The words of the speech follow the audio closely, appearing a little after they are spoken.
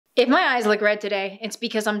If my eyes look red today, it's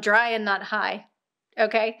because I'm dry and not high,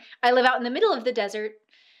 okay? I live out in the middle of the desert.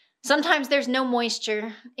 Sometimes there's no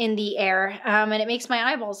moisture in the air, and it makes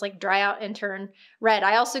my eyeballs like dry out and turn red.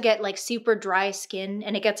 I also get like super dry skin,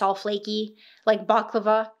 and it gets all flaky, like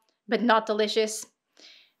baklava, but not delicious.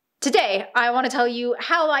 Today, I want to tell you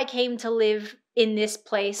how I came to live in this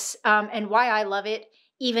place, and why I love it,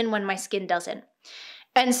 even when my skin doesn't.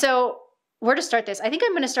 And so, where to start this? I think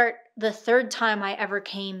I'm going to start the third time I ever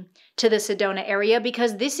came to the Sedona area,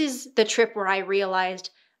 because this is the trip where I realized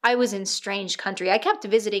I was in strange country. I kept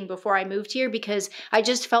visiting before I moved here because I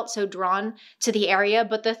just felt so drawn to the area.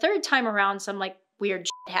 But the third time around, some like weird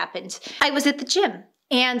shit happened. I was at the gym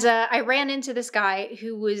and I ran into this guy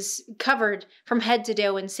who was covered from head to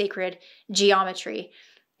toe in sacred geometry.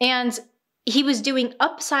 And he was doing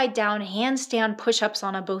upside down handstand push-ups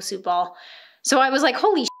on a Bosu ball. So I was like,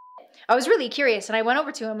 holy shit. I was really curious, and I went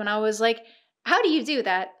over to him and I was like, how do you do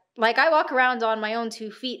that? Like, I walk around on my own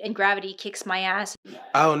 2 feet and gravity kicks my ass.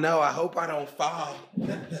 Oh no, I hope I don't fall.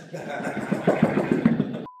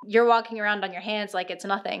 You're walking around on your hands like it's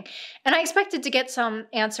nothing. And I expected to get some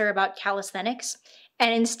answer about calisthenics,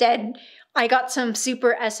 and instead I got some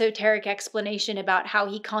super esoteric explanation about how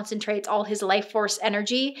he concentrates all his life force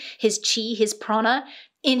energy, his chi, his prana,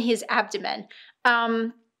 in his abdomen.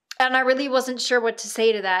 And I really wasn't sure what to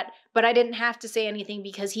say to that, but I didn't have to say anything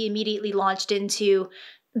because he immediately launched into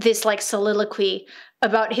this like soliloquy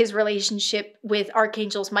about his relationship with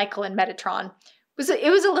archangels Michael and Metatron.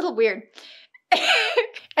 It was a little weird.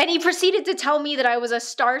 And he proceeded to tell me that I was a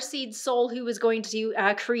starseed soul who was going to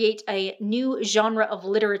create a new genre of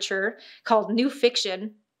literature called new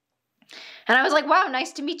fiction. And I was like, wow,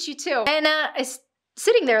 nice to meet you too. And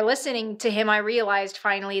sitting there listening to him, I realized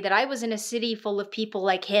finally that I was in a city full of people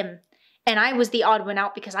like him. And I was the odd one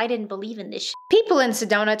out because I didn't believe in this shit. People in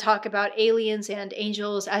Sedona talk about aliens and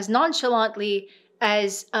angels as nonchalantly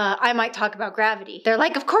as I might talk about gravity. They're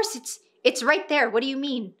like, of course it's right there. What do you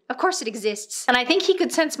mean? Of course it exists. And I think he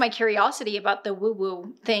could sense my curiosity about the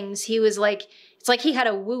woo-woo things. He was like, it's like he had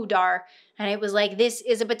a woo-dar. And it was like, this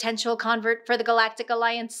is a potential convert for the Galactic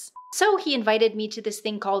Alliance. So he invited me to this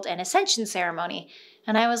thing called an ascension ceremony.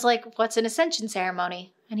 And I was like, what's an ascension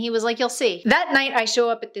ceremony? And he was like, you'll see. That night I show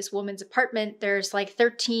up at this woman's apartment. There's like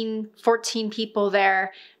 13, 14 people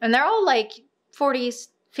there. And they're all like 40s,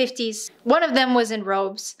 50s. One of them was in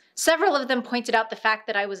robes. Several of them pointed out the fact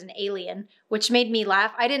that I was an alien, which made me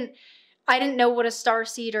laugh. I didn't know what a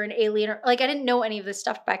starseed or an alien, or like I didn't know any of this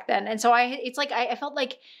stuff back then. And so I felt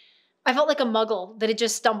like a muggle that had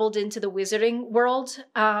just stumbled into the wizarding world,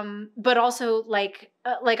 but also like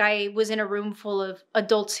I was in a room full of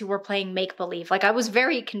adults who were playing make-believe. Like I was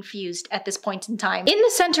very confused at this point in time. In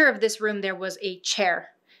the center of this room, there was a chair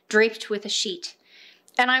draped with a sheet.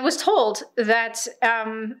 And I was told that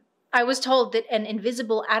an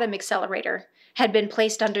invisible atom accelerator had been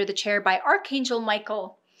placed under the chair by Archangel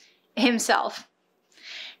Michael himself.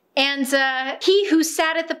 And he who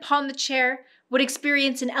sat upon the chair would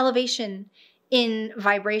experience an elevation in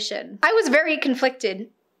vibration. I was very conflicted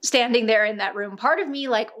standing there in that room. Part of me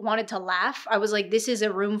like wanted to laugh. I was like, this is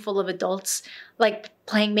a room full of adults like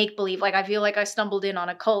playing make-believe. Like I feel like I stumbled in on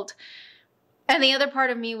a cult. And the other part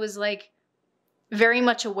of me was like very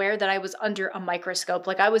much aware that I was under a microscope.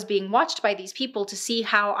 Like I was being watched by these people to see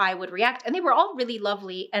how I would react. And they were all really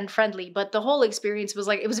lovely and friendly, but the whole experience was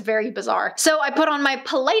like, it was very bizarre. So I put on my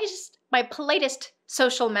politest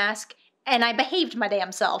social mask and I behaved my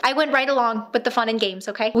damn self. I went right along with the fun and games,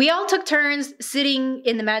 okay? We all took turns sitting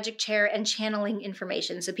in the magic chair and channeling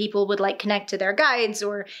information. So people would like connect to their guides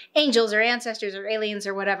or angels or ancestors or aliens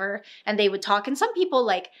or whatever, and they would talk. And some people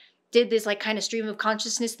like did this like kind of stream of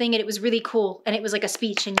consciousness thing, and it was really cool. And it was like a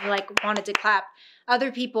speech and you like wanted to clap.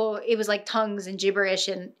 Other people, it was like tongues and gibberish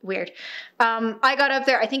and weird. I got up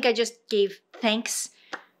there, I think I just gave thanks,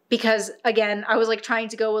 because again, I was like trying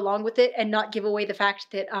to go along with it and not give away the fact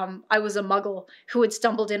that I was a muggle who had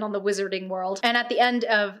stumbled in on the wizarding world. And at the end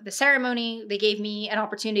of the ceremony, they gave me an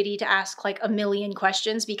opportunity to ask like a million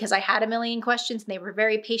questions, because I had a million questions and they were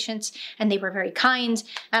very patient and they were very kind.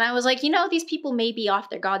 And I was like, you know, these people may be off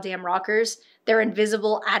their goddamn rockers. They're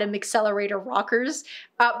invisible atom accelerator rockers,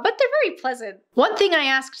 but they're very pleasant. One thing I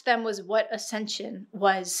asked them was what ascension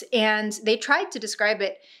was, and they tried to describe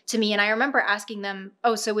it to me, and I remember asking them,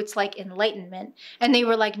 oh, so it's like enlightenment? And they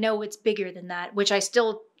were like, no, it's bigger than that, which I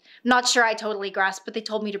still not sure I totally grasped, but they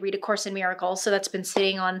told me to read A Course in Miracles, so that's been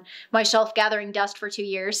sitting on my shelf gathering dust for 2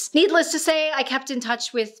 years. Needless to say, I kept in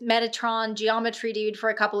touch with Metatron, Geometry Dude,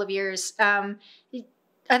 for a couple of years.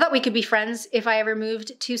 I thought we could be friends if I ever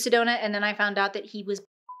moved to Sedona, and then I found out that he was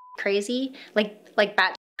crazy, like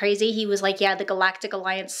bat crazy. He was like, yeah, the Galactic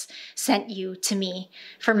Alliance sent you to me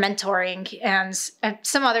for mentoring and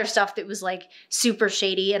some other stuff that was like super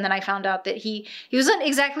shady. And then I found out that he wasn't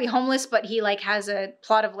exactly homeless, but he like has a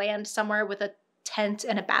plot of land somewhere with a tent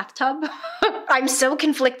and a bathtub. I'm so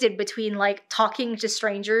conflicted between like talking to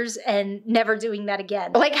strangers and never doing that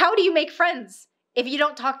again. Like, how do you make friends if you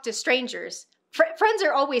don't talk to strangers? Friends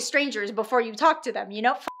are always strangers before you talk to them, you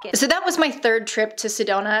know? F it. So that was my third trip to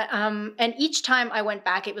Sedona, and each time I went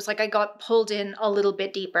back, it was like I got pulled in a little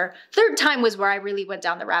bit deeper. Third time was where I really went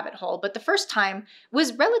down the rabbit hole, but the first time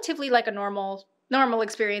was relatively like a normal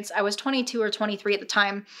experience. I was 22 or 23 at the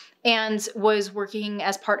time and was working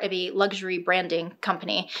as part of a luxury branding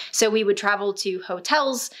company. So we would travel to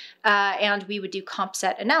hotels and we would do comp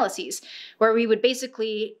set analyses where we would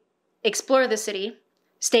basically explore the city,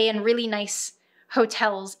 stay in really nice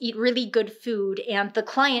hotels, eat really good food, and the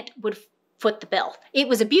client would foot the bill. It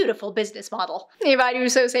was a beautiful business model. If I do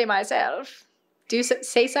so say myself. Do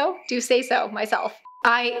say so myself.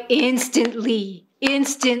 I instantly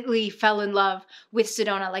fell in love with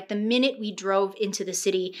Sedona. Like the minute we drove into the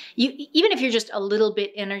city, even if you're just a little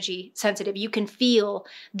bit energy sensitive, you can feel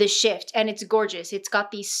the shift, and it's gorgeous. It's got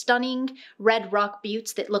these stunning red rock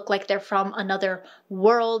buttes that look like they're from another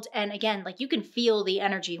world. And again, like you can feel the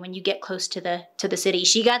energy when you get close to the city.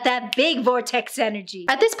 She got that big vortex energy.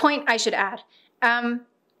 At this point, I should add,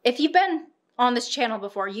 if you've been on this channel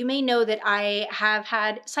before, you may know that I have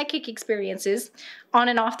had psychic experiences on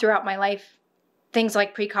and off throughout my life, things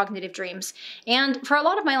like precognitive dreams. And for a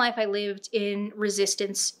lot of my life, I lived in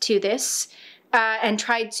resistance to this and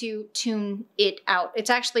tried to tune it out.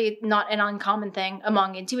 It's actually not an uncommon thing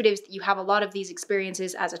among intuitives that you have a lot of these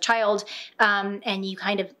experiences as a child and you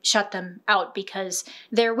kind of shut them out because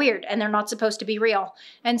they're weird and they're not supposed to be real.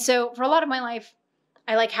 And so for a lot of my life,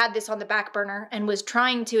 I like had this on the back burner and was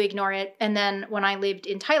trying to ignore it. And then when I lived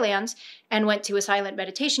in Thailand and went to a silent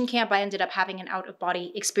meditation camp, I ended up having an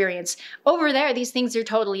out-of-body experience. Over there, these things are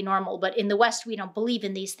totally normal, but in the West, we don't believe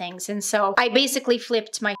in these things. And so I basically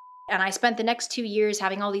flipped my and I spent the next 2 years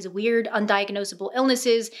having all these weird undiagnosable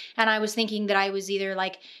illnesses. And I was thinking that I was either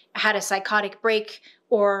like had a psychotic break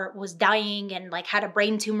or was dying and like had a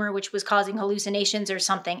brain tumor, which was causing hallucinations or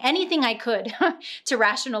something. Anything I could to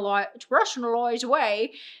rationalize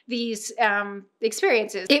away these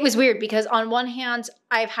experiences. It was weird because on one hand,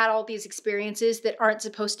 I've had all these experiences that aren't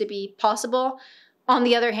supposed to be possible. On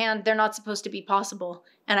the other hand, they're not supposed to be possible,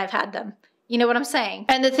 and I've had them. You know what I'm saying?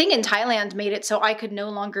 And the thing in Thailand made it so I could no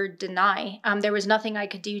longer deny. There was nothing I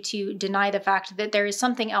could do to deny the fact that there is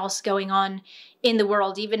something else going on in the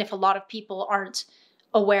world, even if a lot of people aren't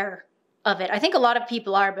aware of it. I think a lot of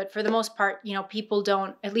people are, but for the most part, you know, people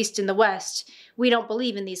don't, at least in the West, we don't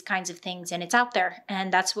believe in these kinds of things, and it's out there.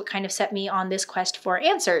 And that's what kind of set me on this quest for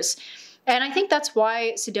answers. And I think that's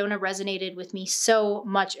why Sedona resonated with me so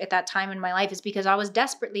much at that time in my life, is because I was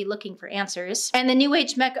desperately looking for answers. And the New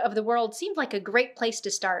Age Mecca of the world seemed like a great place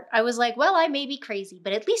to start. I was like, well, I may be crazy,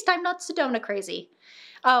 but at least I'm not Sedona crazy.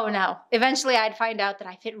 Oh no. Eventually I'd find out that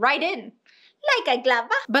I fit right in. Like a glove.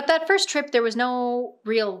 But that first trip, there was no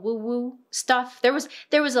real woo-woo stuff. There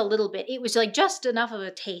was a little bit. It was like just enough of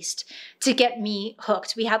a taste to get me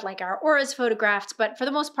hooked. We had like our auras photographed, but for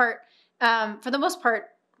the most part,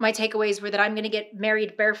 my takeaways were that I'm going to get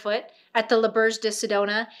married barefoot at the La Berge de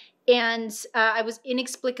Sedona, and I was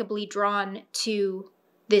inexplicably drawn to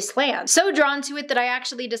this land. So drawn to it that I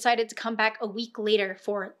actually decided to come back a week later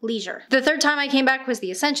for leisure. The third time I came back was the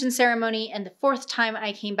Ascension ceremony, and the fourth time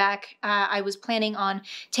I came back, I was planning on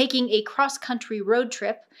taking a cross-country road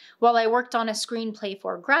trip while I worked on a screenplay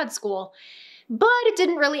for grad school. But it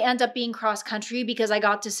didn't really end up being cross-country because I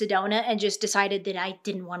got to Sedona and just decided that I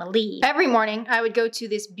didn't want to leave. Every morning, I would go to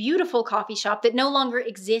this beautiful coffee shop that no longer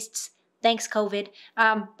exists, thanks COVID,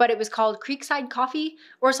 but it was called Creekside Coffee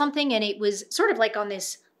or something, and it was sort of like on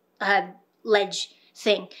this ledge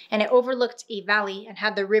thing, and it overlooked a valley and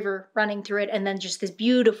had the river running through it, and then just this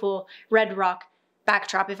beautiful red rock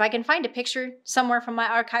backdrop. If I can find a picture somewhere from my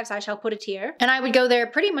archives, I shall put it here. And I would go there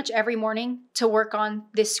pretty much every morning to work on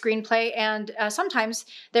this screenplay, and sometimes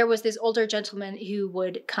there was this older gentleman who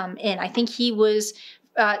would come in. I think he was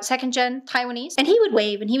second-gen Taiwanese, and he would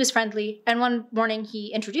wave, and he was friendly, and one morning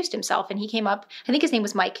he introduced himself, and he came up. I think his name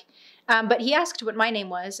was Mike, but he asked what my name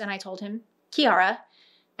was, and I told him Kiara,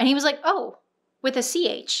 and he was like, oh, with a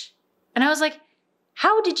CH. And I was like,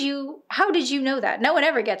 how did you know that? No one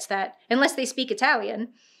ever gets that unless they speak Italian.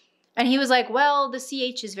 And he was like, well, the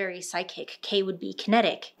CH is very psychic. K would be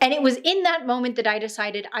kinetic. And it was in that moment that I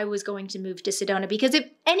decided I was going to move to Sedona, because if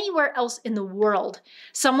anywhere else in the world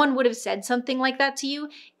someone would have said something like that to you,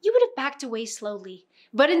 you would have backed away slowly.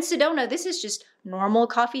 But in Sedona, this is just normal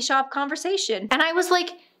coffee shop conversation. And I was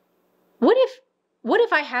like, what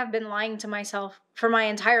if I have been lying to myself for my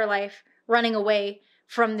entire life, running away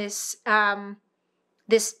from this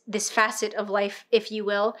this facet of life, if you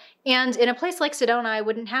will, and in a place like Sedona, I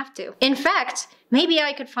wouldn't have to. In fact, maybe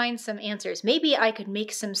I could find some answers. Maybe I could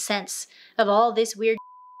make some sense of all this weird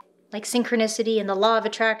like synchronicity and the law of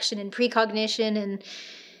attraction and precognition and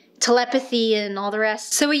telepathy and all the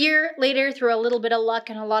rest. So a year later, through a little bit of luck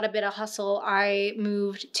and a lot of bit of hustle, I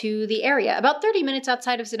moved to the area. About 30 minutes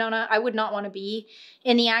outside of Sedona. I would not want to be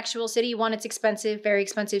in the actual city. One, it's expensive, very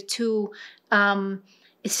expensive. Two,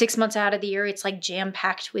 it's 6 months out of the year, it's like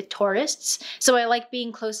jam-packed with tourists. So I like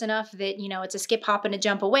being close enough that, you know, it's a skip, hop, and a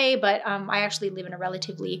jump away, but I actually live in a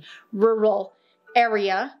relatively rural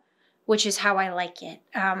area, which is how I like it.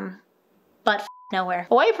 But nowhere.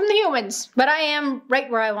 Away from the humans. But I am right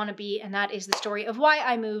where I want to be, and that is the story of why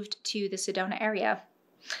I moved to the Sedona area.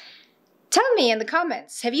 Tell me in the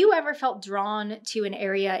comments, have you ever felt drawn to an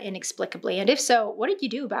area inexplicably? And if so, what did you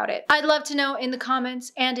do about it? I'd love to know in the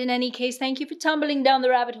comments, and in any case, thank you for tumbling down the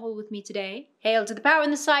rabbit hole with me today. Hail to the power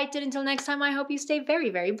and the sight, and until next time, I hope you stay very,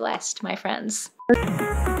 very blessed, my friends.